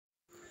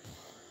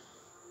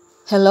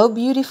Hello,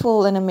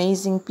 beautiful and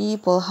amazing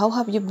people. How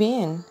have you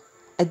been?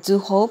 I do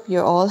hope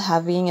you're all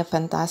having a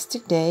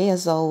fantastic day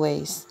as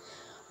always.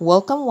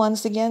 Welcome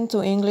once again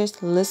to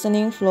English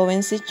Listening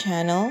Fluency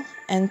channel,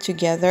 and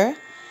together,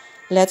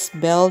 let's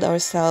build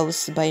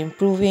ourselves by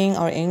improving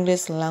our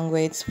English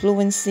language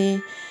fluency,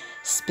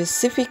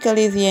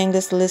 specifically the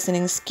English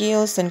listening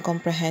skills and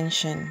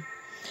comprehension.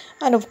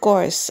 And of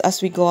course,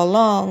 as we go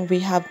along, we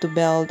have to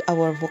build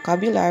our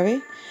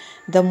vocabulary.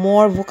 The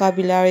more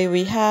vocabulary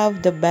we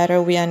have, the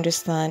better we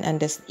understand, and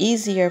the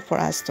easier for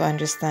us to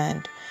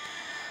understand.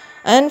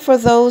 And for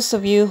those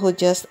of you who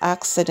just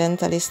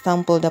accidentally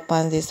stumbled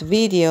upon this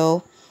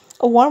video,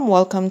 a warm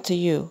welcome to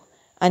you,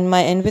 and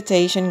my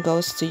invitation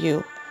goes to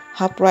you.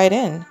 Hop right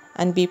in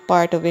and be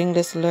part of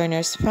English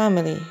Learners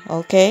family,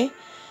 okay?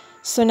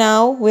 So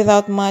now,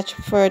 without much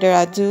further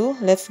ado,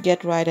 let's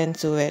get right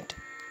into it.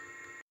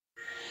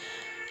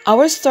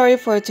 Our story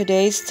for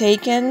today is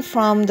taken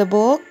from the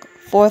book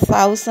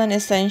 4,000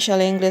 Essential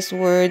English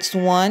Words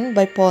 1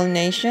 by Paul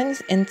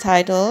Nations,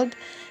 entitled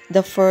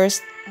The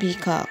First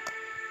Peacock.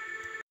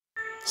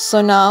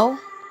 So now,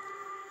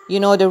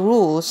 you know the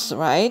rules,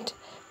 right?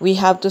 We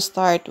have to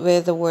start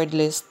with the word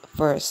list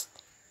first.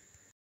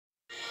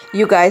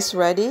 You guys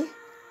ready?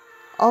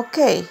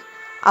 Okay,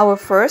 our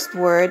first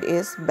word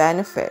is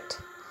benefit.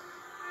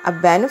 A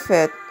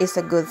benefit is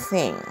a good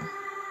thing.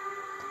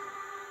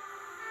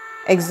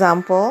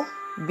 Example,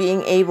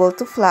 being able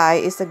to fly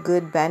is a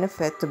good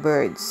benefit to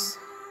birds.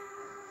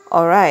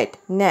 Alright,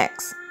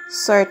 next,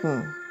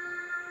 certain.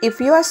 If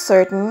you are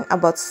certain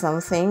about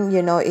something,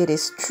 you know it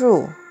is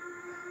true.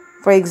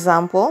 For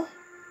example,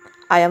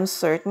 I am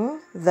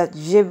certain that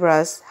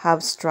zebras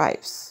have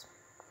stripes.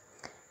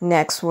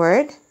 Next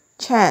word,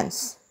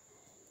 chance.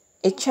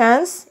 A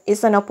chance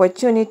is an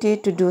opportunity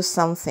to do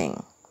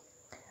something.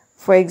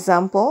 For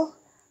example,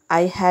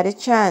 I had a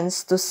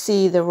chance to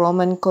see the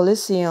Roman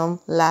Colosseum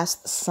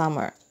last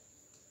summer.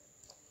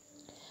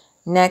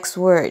 Next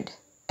word,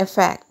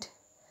 effect.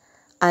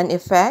 An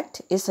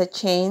effect is a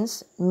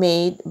change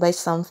made by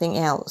something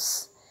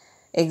else.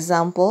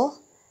 Example,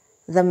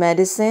 the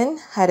medicine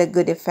had a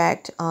good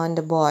effect on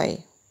the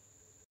boy.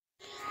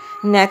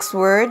 Next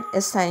word,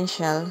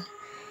 essential.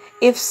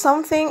 If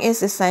something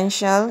is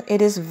essential,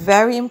 it is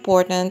very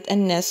important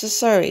and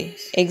necessary.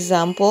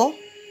 Example,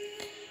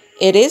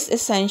 it is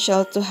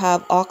essential to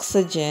have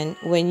oxygen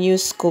when you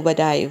scuba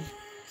dive.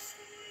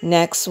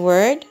 Next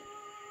word,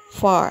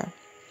 far.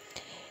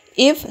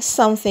 If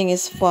something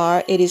is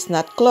far, it is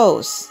not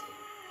close.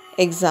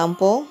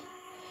 Example,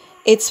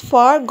 it's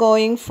far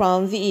going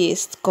from the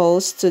east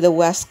coast to the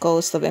west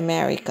coast of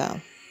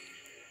America.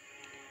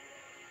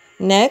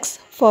 Next,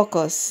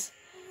 focus.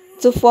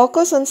 To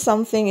focus on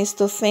something is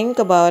to think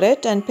about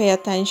it and pay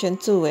attention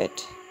to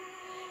it.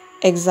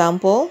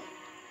 Example,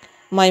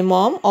 my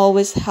mom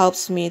always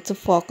helps me to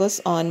focus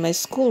on my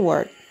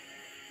schoolwork.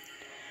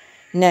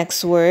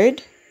 Next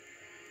word,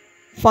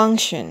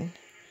 function.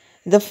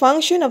 The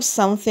function of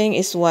something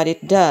is what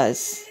it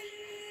does.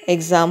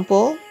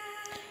 Example,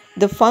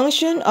 the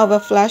function of a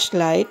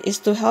flashlight is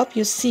to help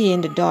you see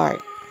in the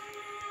dark.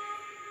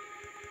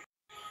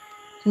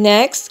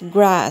 Next,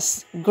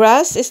 grass.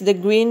 Grass is the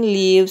green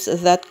leaves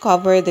that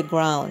cover the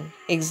ground.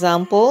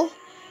 Example,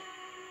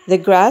 the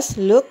grass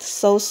looked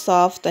so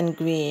soft and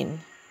green.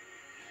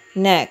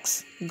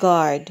 Next,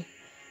 guard.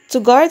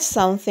 To guard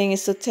something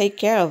is to take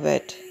care of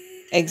it.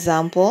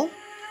 Example,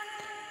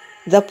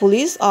 the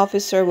police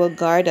officer will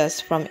guard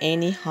us from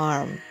any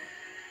harm.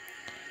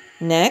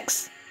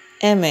 Next,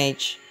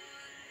 image.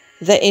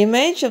 The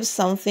image of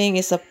something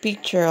is a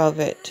picture of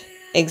it.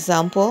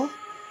 Example,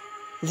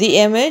 the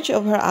image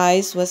of her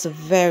eyes was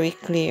very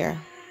clear.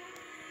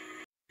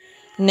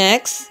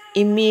 Next,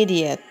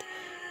 immediate.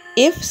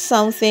 If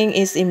something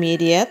is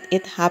immediate,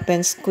 it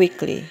happens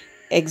quickly.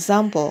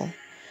 Example,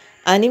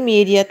 an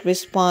immediate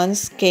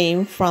response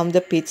came from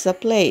the pizza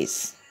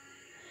place.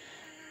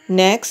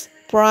 Next,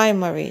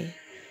 primary.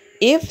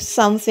 If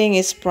something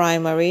is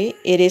primary,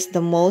 it is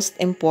the most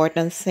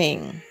important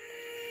thing.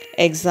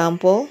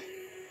 Example,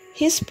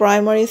 his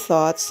primary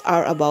thoughts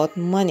are about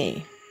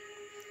money.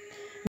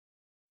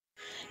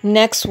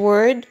 Next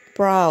word,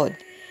 proud.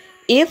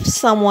 If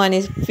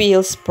someone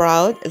feels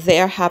proud, they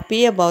are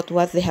happy about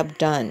what they have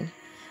done.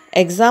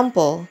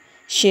 Example,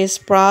 she is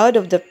proud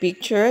of the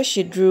picture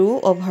she drew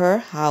of her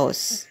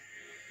house.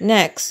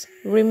 Next,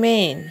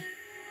 remain.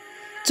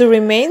 To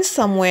remain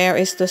somewhere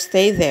is to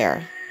stay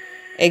there.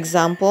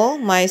 Example,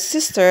 my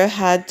sister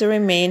had to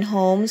remain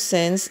home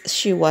since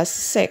she was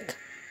sick.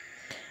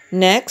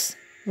 Next,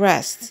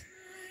 rest.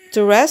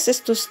 To rest is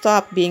to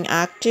stop being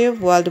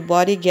active while the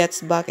body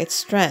gets back its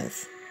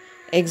strength.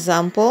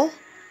 Example,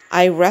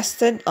 I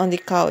rested on the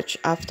couch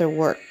after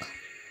work.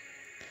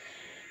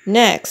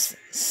 Next,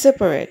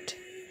 separate.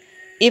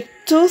 If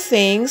two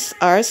things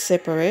are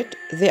separate,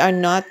 they are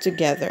not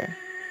together.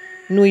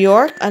 New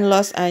York and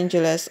Los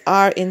Angeles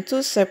are in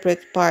two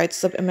separate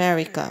parts of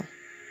America.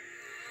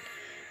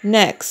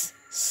 Next,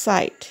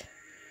 site.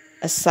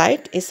 A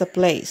site is a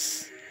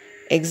place.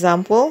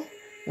 Example,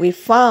 we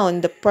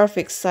found the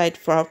perfect site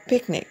for our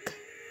picnic.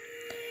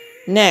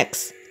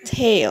 Next,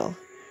 tail.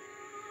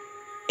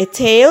 A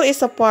tail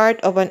is a part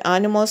of an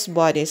animal's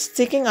body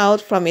sticking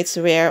out from its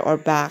rear or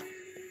back.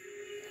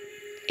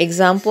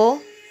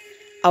 Example,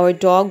 our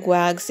dog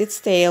wags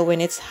its tail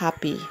when it's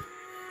happy.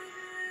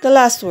 The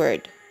last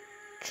word,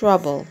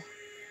 trouble.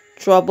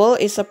 Trouble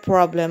is a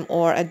problem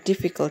or a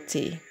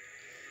difficulty.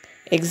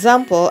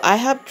 Example, I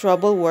have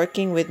trouble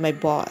working with my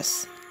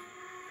boss.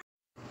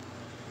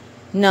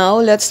 Now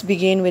let's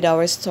begin with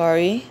our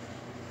story.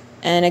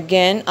 And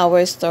again,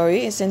 our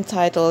story is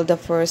entitled The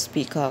First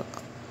Peacock.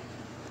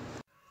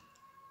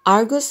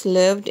 Argos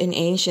lived in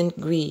ancient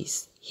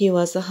Greece. He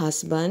was a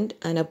husband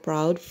and a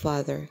proud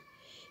father.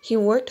 He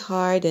worked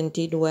hard and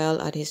did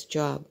well at his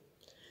job.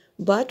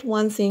 But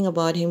one thing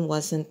about him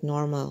wasn't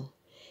normal.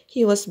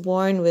 He was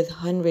born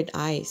with 100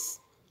 eyes.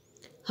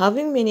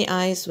 Having many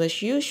eyes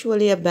was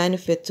usually a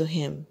benefit to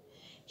him.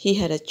 He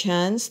had a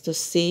chance to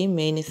see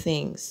many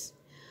things.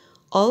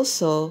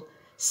 Also,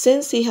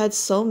 since he had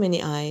so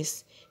many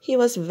eyes, he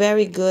was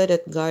very good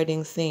at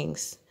guarding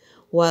things.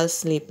 While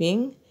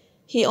sleeping,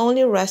 he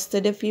only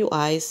rested a few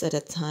eyes at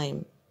a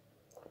time.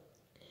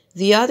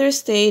 The others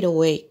stayed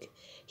awake.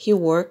 He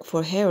worked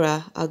for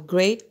Hera, a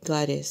great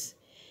goddess.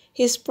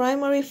 His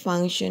primary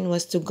function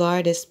was to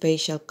guard a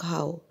special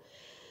cow.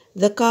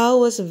 The cow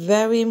was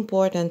very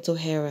important to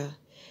Hera.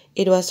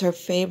 It was her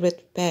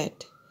favorite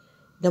pet.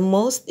 The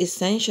most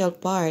essential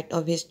part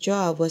of his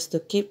job was to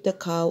keep the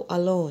cow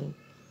alone.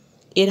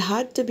 It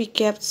had to be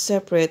kept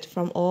separate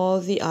from all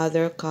the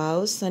other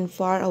cows and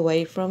far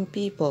away from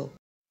people.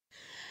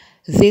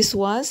 This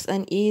was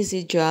an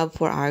easy job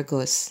for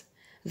Argos.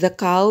 The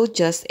cow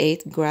just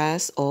ate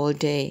grass all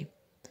day.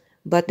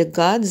 But the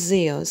god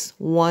Zeus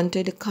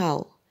wanted the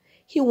cow.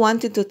 He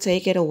wanted to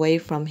take it away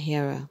from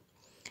Hera.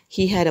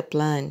 He had a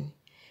plan.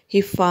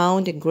 He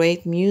found a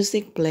great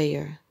music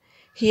player.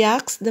 He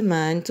asked the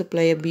man to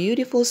play a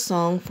beautiful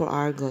song for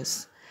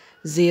Argos.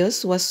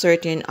 Zeus was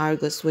certain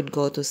Argos would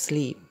go to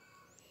sleep.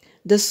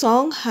 The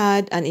song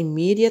had an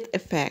immediate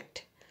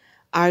effect.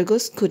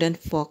 Argos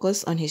couldn't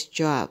focus on his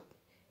job.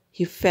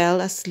 He fell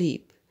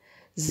asleep.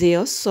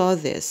 Zeus saw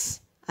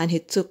this, and he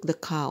took the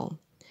cow.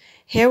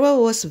 Hera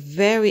was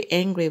very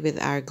angry with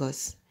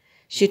Argos.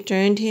 She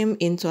turned him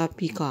into a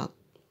peacock.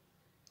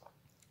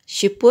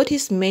 She put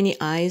his many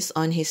eyes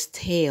on his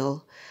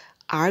tail.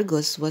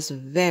 Argos was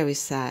very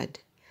sad.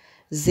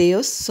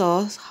 Zeus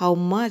saw how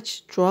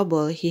much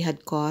trouble he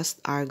had caused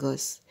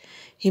Argos.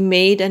 He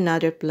made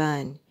another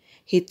plan.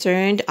 He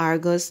turned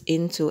Argos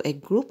into a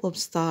group of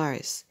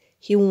stars.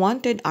 He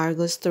wanted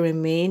Argos to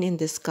remain in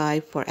the sky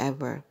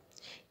forever.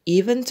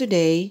 Even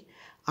today,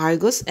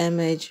 Argos'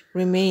 image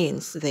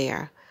remains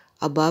there,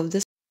 above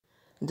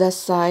the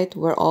site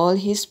where all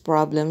his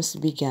problems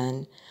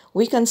began.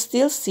 We can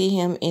still see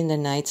him in the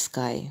night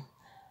sky.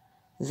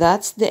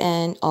 That's the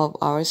end of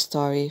our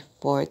story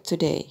for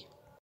today.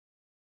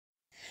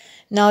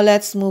 Now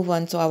let's move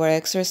on to our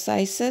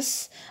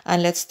exercises.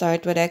 And let's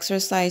start with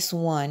exercise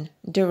 1,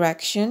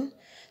 direction.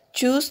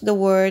 Choose the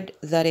word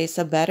that is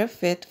a better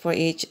fit for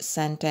each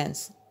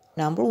sentence.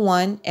 Number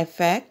 1,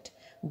 effect,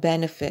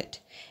 benefit.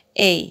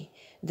 A,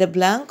 the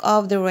blank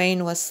of the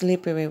rain was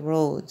slippery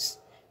roads.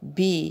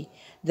 B,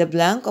 the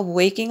blank of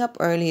waking up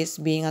early is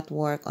being at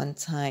work on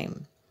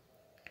time.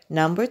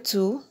 Number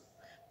 2,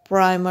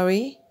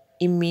 primary,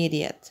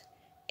 immediate.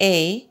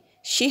 A,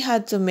 she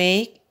had to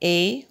make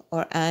a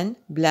or an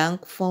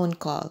blank phone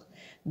call.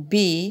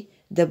 B,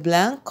 the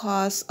blank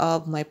cause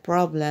of my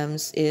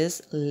problems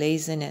is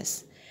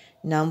laziness.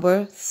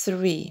 Number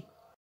 3,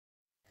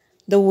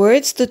 the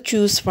words to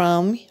choose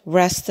from,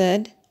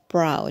 rested,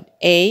 proud.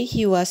 A,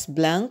 he was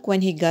blank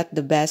when he got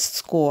the best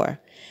score.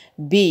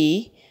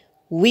 B,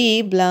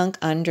 we blank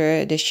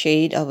under the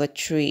shade of a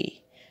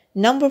tree.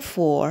 Number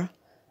 4,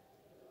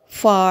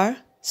 far,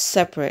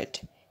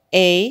 separate.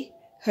 A,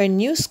 her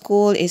new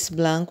school is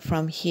blank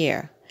from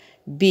here.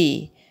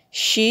 B,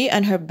 she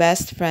and her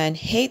best friend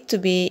hate to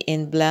be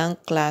in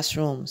blank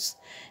classrooms.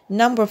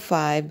 Number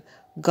 5,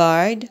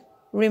 guard,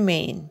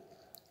 remain.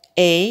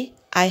 A,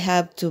 I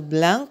have to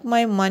blank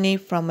my money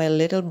from my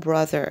little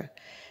brother.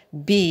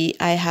 B,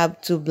 I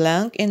have to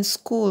blank in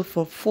school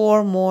for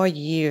 4 more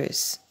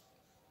years.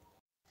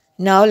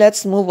 Now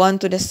let's move on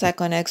to the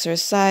second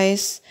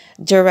exercise.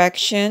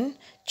 Direction.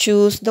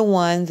 Choose the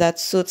one that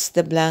suits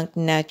the blank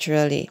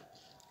naturally.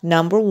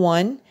 Number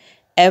 1,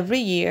 every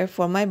year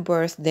for my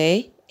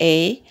birthday.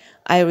 A,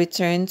 I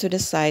return to the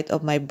site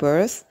of my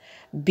birth.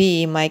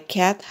 B, my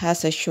cat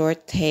has a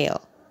short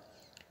tail.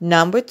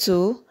 Number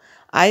 2,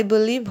 I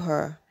believe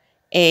her.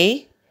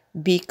 A,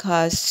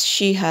 because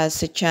she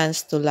has a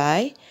chance to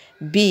lie.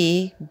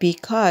 B,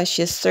 because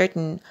she's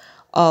certain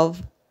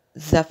of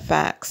the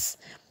facts.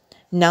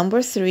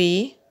 Number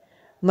 3,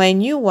 my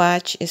new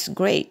watch is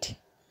great.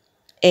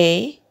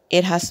 A,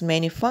 it has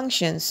many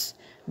functions.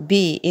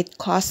 B, it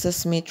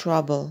causes me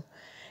trouble.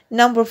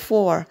 Number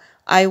 4,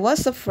 I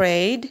was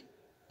afraid.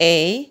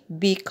 A,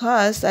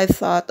 because I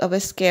thought of a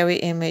scary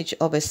image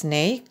of a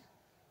snake.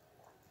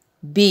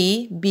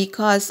 B,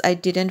 because I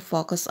didn't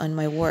focus on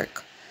my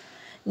work.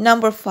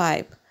 Number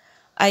 5,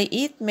 I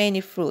eat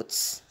many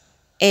fruits.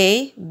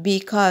 A,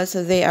 because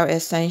they are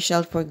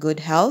essential for good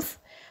health.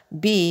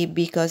 B,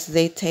 because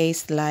they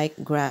taste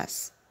like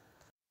grass.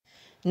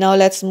 Now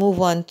let's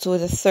move on to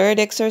the third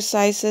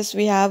exercises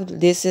we have.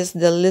 This is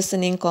the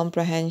listening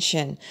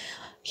comprehension.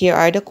 Here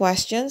are the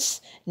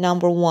questions.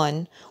 Number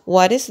 1,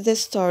 what is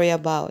this story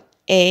about?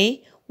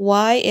 A,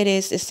 why it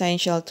is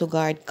essential to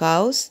guard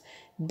cows.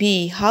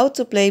 B, how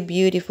to play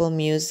beautiful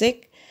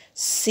music.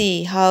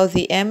 C, how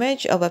the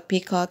image of a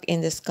peacock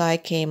in the sky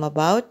came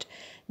about.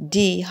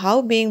 D,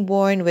 how being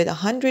born with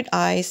 100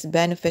 eyes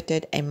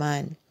benefited a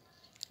man.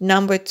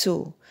 Number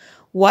 2,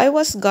 why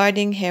was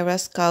guarding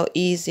Hera's cow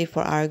easy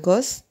for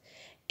Argos?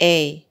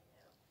 A,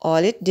 all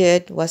it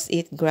did was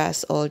eat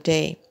grass all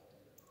day.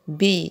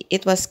 B,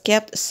 it was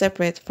kept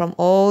separate from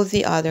all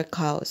the other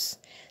cows.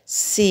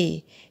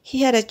 C,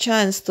 he had a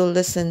chance to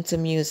listen to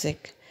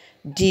music.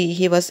 D,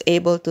 he was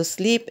able to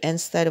sleep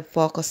instead of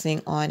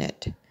focusing on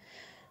it.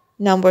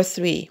 Number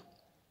 3,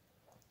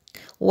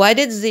 why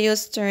did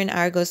Zeus turn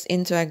Argos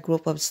into a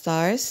group of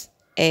stars?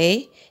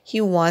 A, he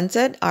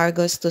wanted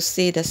Argos to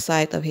see the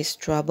sight of his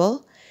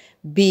trouble.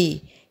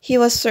 B, he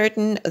was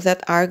certain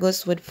that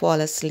Argos would fall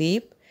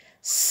asleep.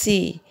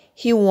 C,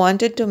 he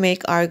wanted to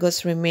make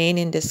Argos remain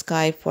in the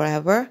sky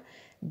forever.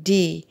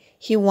 D,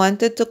 he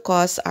wanted to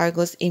cause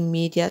Argos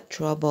immediate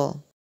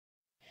trouble.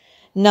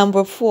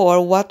 Number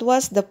 4, what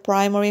was the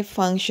primary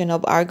function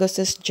of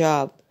Argos's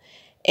job?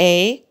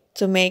 A,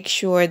 to make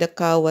sure the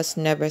cow was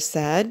never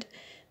sad.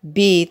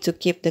 B, to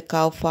keep the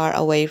cow far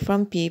away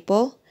from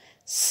people.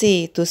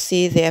 C, to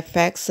see the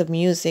effects of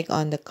music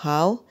on the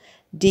cow.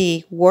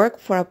 D, work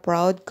for a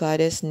proud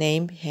goddess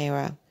named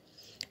Hera.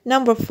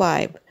 Number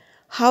 5,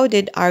 how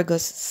did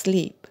Argos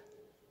sleep?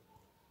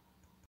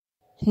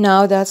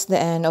 Now that's the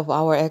end of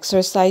our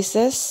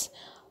exercises.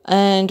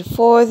 And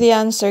for the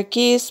answer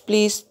keys,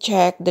 please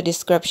check the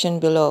description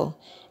below.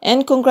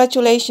 And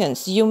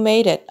congratulations, you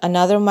made it.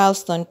 Another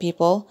milestone,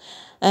 people.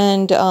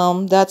 And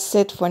that's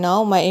it for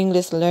now, my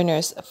English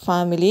learners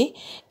family.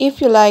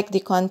 If you like the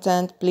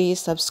content, please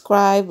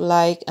subscribe,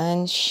 like,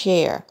 and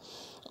share.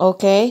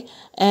 Okay?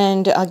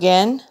 And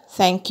again,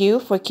 thank you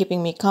for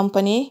keeping me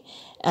company.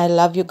 I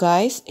love you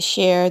guys.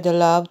 Share the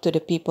love to the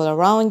people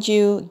around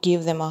you.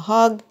 Give them a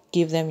hug.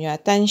 Give them your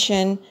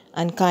attention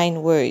and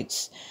kind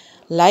words.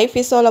 Life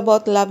is all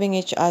about loving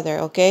each other,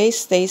 okay?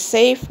 Stay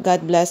safe.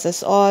 God bless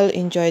us all.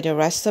 Enjoy the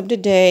rest of the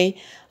day.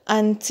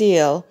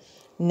 Until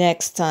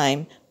next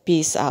time,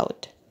 peace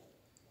out.